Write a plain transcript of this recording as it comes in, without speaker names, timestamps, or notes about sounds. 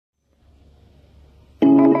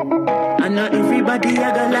I know everybody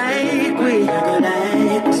I go like we.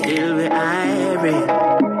 Still we irate.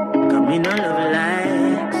 Cause me no love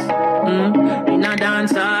likes. We no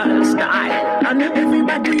dance all style. I know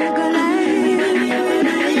everybody I go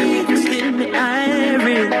like. Still we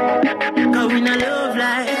irate. Cause we no love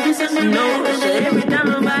likes. No, so every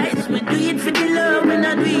time I vibes, we do it for the love, we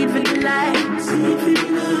not do it for the likes. Do it for the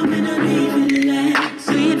love, we not do it for the likes.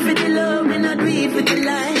 Do it for the love, we not do it for the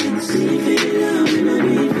likes. Do it for the love, we not do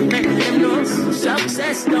it for the likes. Make them know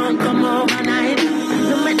success don't come overnight.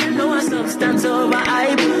 No make them know a substance over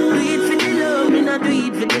hype. Do it for the love, we not do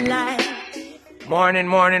it for the likes. Morning.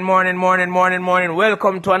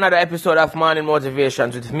 Welcome to another episode of Morning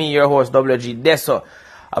Motivations with me, your host, WG Deso.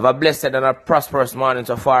 Have a blessed and a prosperous morning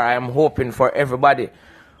so far. I am hoping for everybody.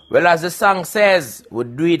 Well, as the song says, we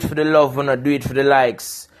do it for the love, we not do it for the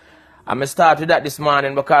likes. I'm going to start with that this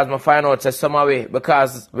morning because I find out that some way,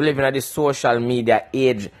 because we live in this social media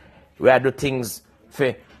age, we do things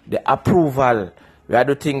for the approval, we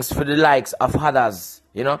do things for the likes of others.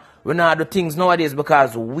 You know, we now do things nowadays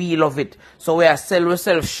because we love it. So we are sell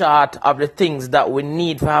ourselves short of the things that we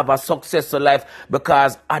need to have a successful life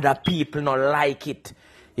because other people not like it.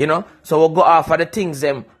 You know, so we'll go after the things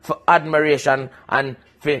them for admiration and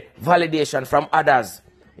for validation from others.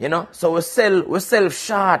 You know, so we sell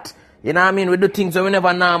short. You know what I mean? We do things that we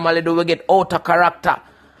never normally do. We get out of character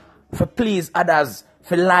for please others,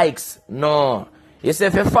 for likes. No. You see,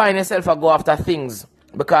 if you find yourself go after things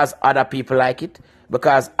because other people like it,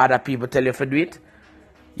 because other people tell you to do it,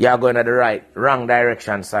 you're going in the wrong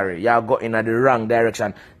direction, You're going in the wrong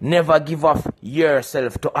direction. Never give up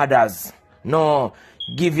yourself to others. No.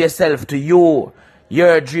 Give yourself to you.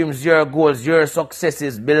 Your dreams, your goals, your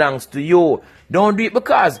successes belongs to you. Don't do it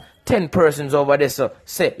because 10 persons over there so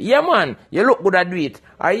say, yeah man, you look good at do it.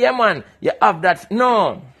 Or yeah man, you have that.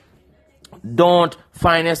 No. Don't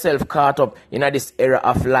find yourself caught up in this era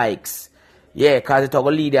of likes. Yeah, because it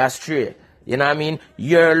will lead you astray. You know what I mean?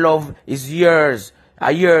 Your love is yours.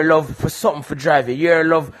 Your love for something to drive you. Your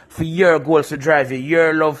love for your goals to drive you.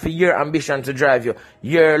 Your love for your ambition to drive you.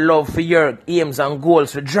 Your love for your aims and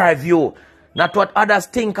goals to drive you. Not what others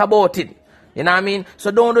think about it. You know what I mean? So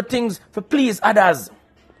don't do things for please others.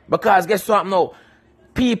 Because guess what now?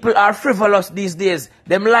 People are frivolous these days.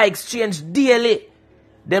 Them likes change daily.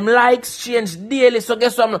 So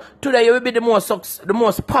guess what now? Today you will be the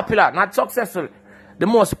most popular, not successful. The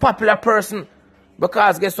most popular person.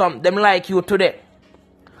 Because guess what? Them like you today.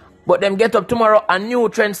 But them get up tomorrow, a new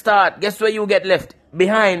trend start. Guess where you get left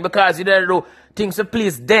behind because you didn't do things to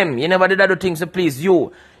please them. You never did do things to please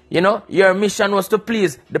you. You know, your mission was to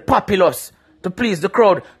please the populace, to please the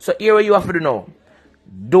crowd. So here what you have to do now.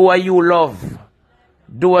 Do what you love.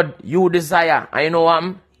 Do what you desire. And you know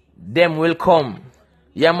what? Them will come.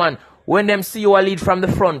 Yeah, man. When them see you a lead from the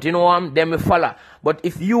front, you know what? Them will follow. But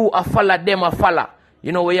if you a follow, them a follow.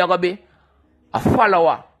 You know where you're going to be? A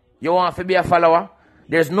follower. You want to be a follower?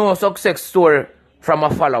 There's no success story from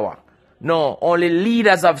a follower. No, only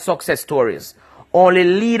leaders have success stories. Only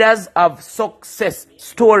leaders have success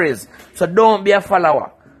stories. So don't be a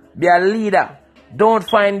follower. Be a leader. Don't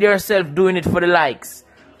find yourself doing it for the likes.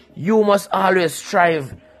 You must always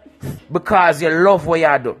strive because you love what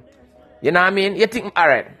you do. You know what I mean? You think,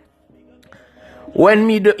 alright. When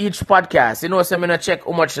me do each podcast, you know, so I'm not check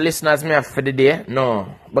how much listeners me have for the day.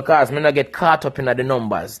 No, because me not get caught up in the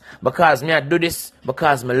numbers. Because me I do this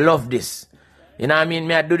because me love this. You know what I mean?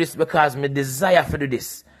 Me I do this because me desire to do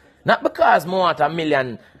this. Not because me want a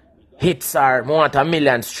million hits or me want a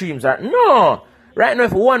million streams or no. Right now,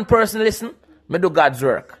 if one person listen, me do God's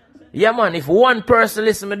work. Yeah, man. If one person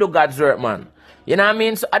listen, me do God's work, man. You know what I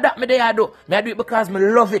mean? So that me I do. Me I do it because me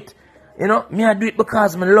love it. You know, me I do it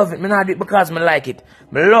because me love it. Me not do it because me like it.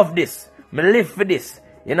 Me love this. Me live for this.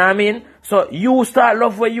 You know what I mean? So you start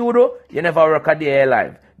love what you do, you never work a day in your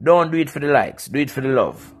life. Don't do it for the likes. Do it for the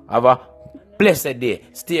love. Have a blessed day.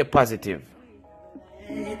 Stay positive.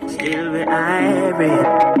 Still we irate.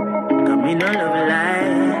 Cause me no love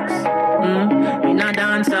likes. Me no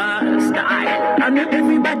dance all style. I know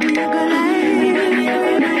everybody a go like.